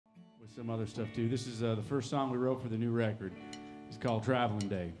some other stuff too. This is the first song we wrote for the new record. It's called Travelin'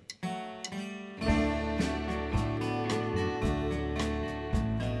 Day.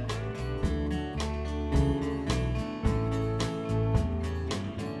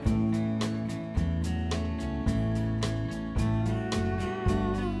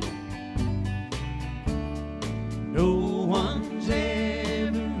 No one's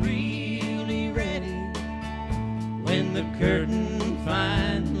ever really ready when the curtain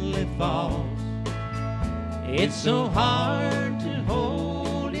finally falls. It's so hard to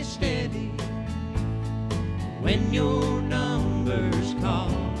hold it steady when your number's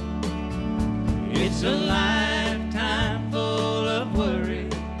called. It's a lifetime full of worry,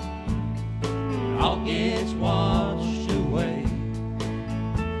 all gets washed away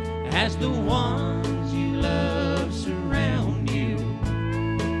as the ones you love surround you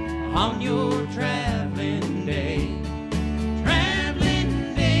on your traveling day.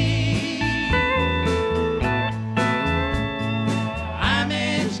 Traveling day, I'm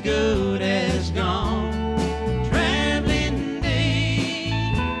as good as gone. Traveling day,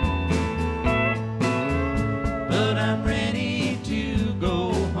 but I'm ready to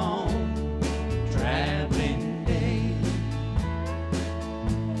go home. Traveling day.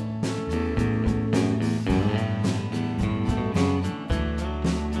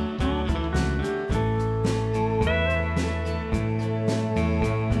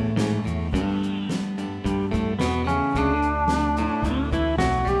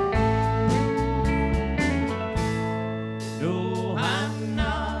 No, I'm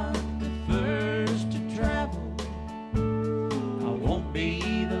not the first to travel. I won't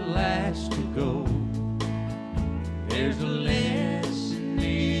be the last to go. There's a lesson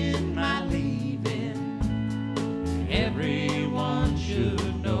in my leaving everyone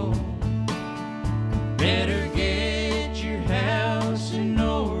should know. Better get your house in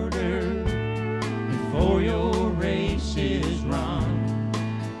order before your race is run.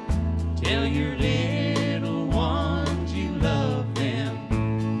 Tell your little ones you love them.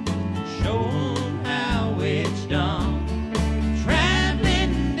 Show them how it's done.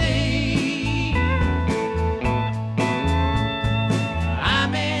 Traveling day,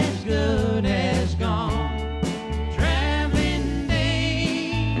 I'm as good as gone. Traveling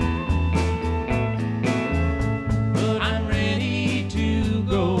day, but I'm ready to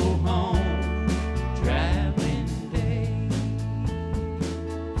go home. Traveling day.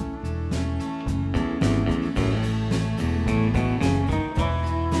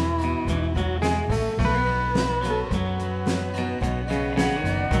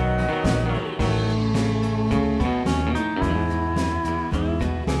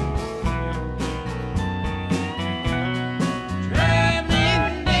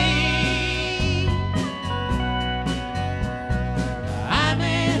 Traveling day, I'm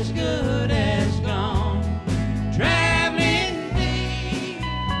as good as gone. Traveling day,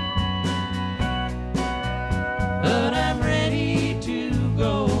 but I'm ready to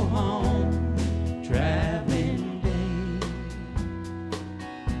go home. Traveling day,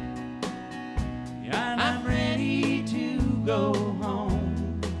 I'm ready to go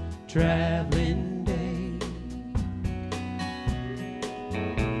home. Traveling day.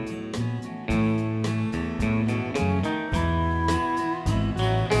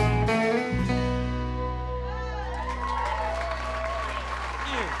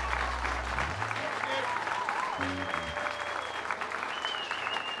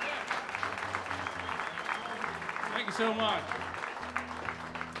 Thank you so much.